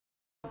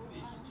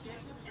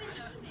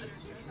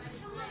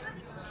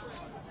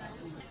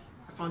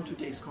found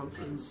today's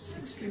conference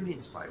extremely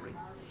inspiring.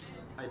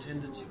 I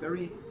attended a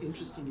very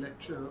interesting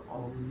lecture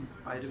on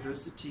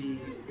biodiversity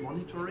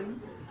monitoring,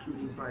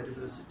 including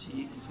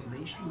biodiversity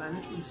information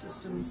management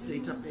systems,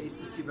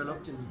 databases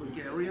developed in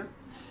Bulgaria,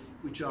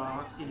 which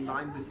are in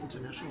line with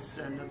international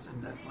standards,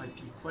 and that might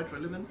be quite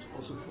relevant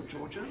also for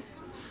Georgia.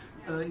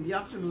 In the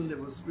afternoon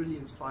there was a really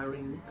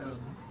inspiring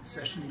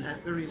session,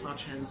 very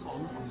much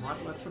hands-on on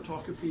wildlife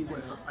photography,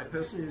 where I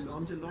personally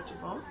learned a lot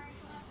about.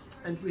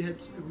 And we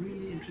had a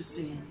really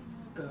interesting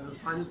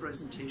final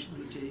presentation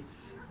today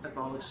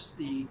about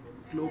the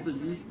Global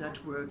Youth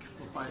Network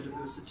for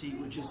Biodiversity,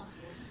 which is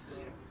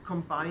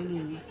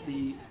combining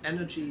the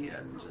energy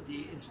and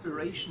the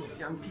inspiration of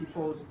young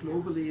people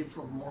globally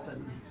from more than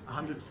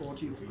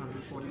 140 or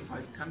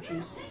 145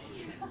 countries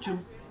to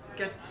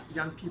get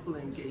young people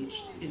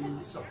engaged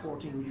in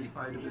supporting the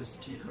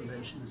Biodiversity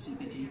Convention, the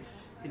CBD,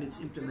 in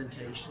its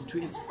implementation, to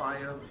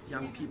inspire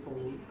young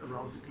people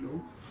around the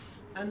globe,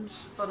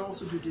 but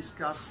also to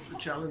discuss the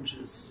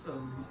challenges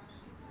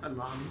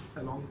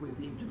along with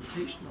the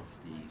implementation of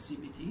the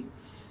CBD,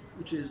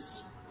 which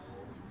is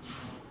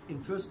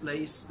in first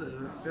place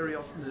very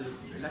often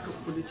the lack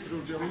of political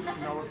will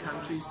in our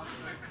countries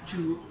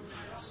to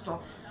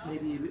stop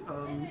maybe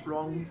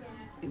wrong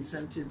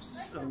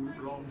incentives,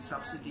 wrong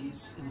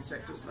subsidies in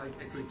sectors like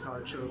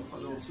agriculture,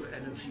 but also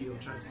energy or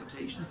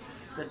transportation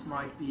that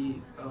might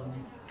be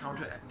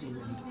counteracting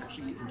and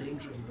actually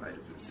endangering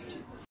biodiversity.